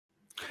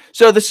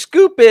So the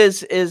scoop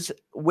is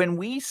when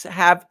we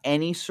have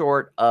any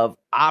sort of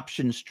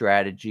option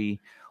strategy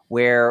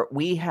where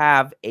we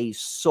have a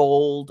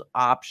sold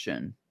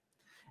option.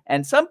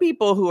 And some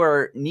people who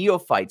are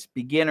neophytes,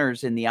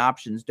 beginners in the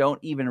options, don't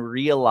even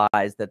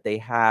realize that they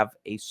have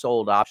a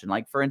sold option.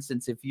 Like, for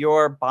instance, if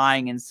you're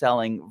buying and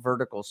selling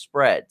vertical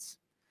spreads,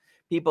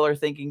 people are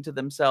thinking to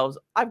themselves,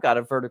 I've got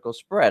a vertical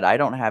spread. I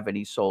don't have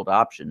any sold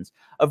options.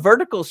 A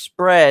vertical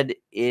spread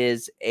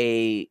is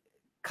a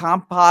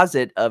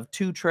composite of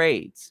two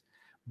trades,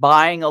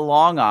 buying a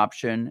long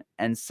option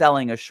and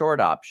selling a short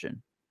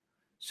option.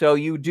 So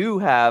you do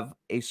have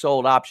a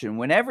sold option.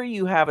 Whenever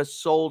you have a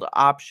sold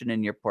option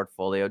in your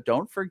portfolio,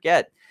 don't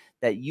forget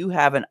that you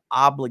have an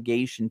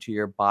obligation to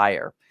your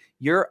buyer.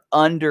 You're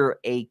under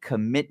a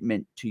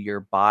commitment to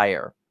your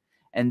buyer.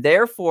 And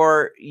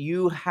therefore,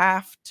 you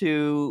have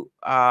to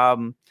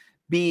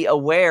be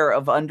aware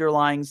of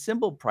underlying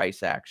symbol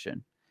price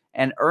action.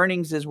 And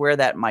earnings is where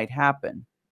that might happen.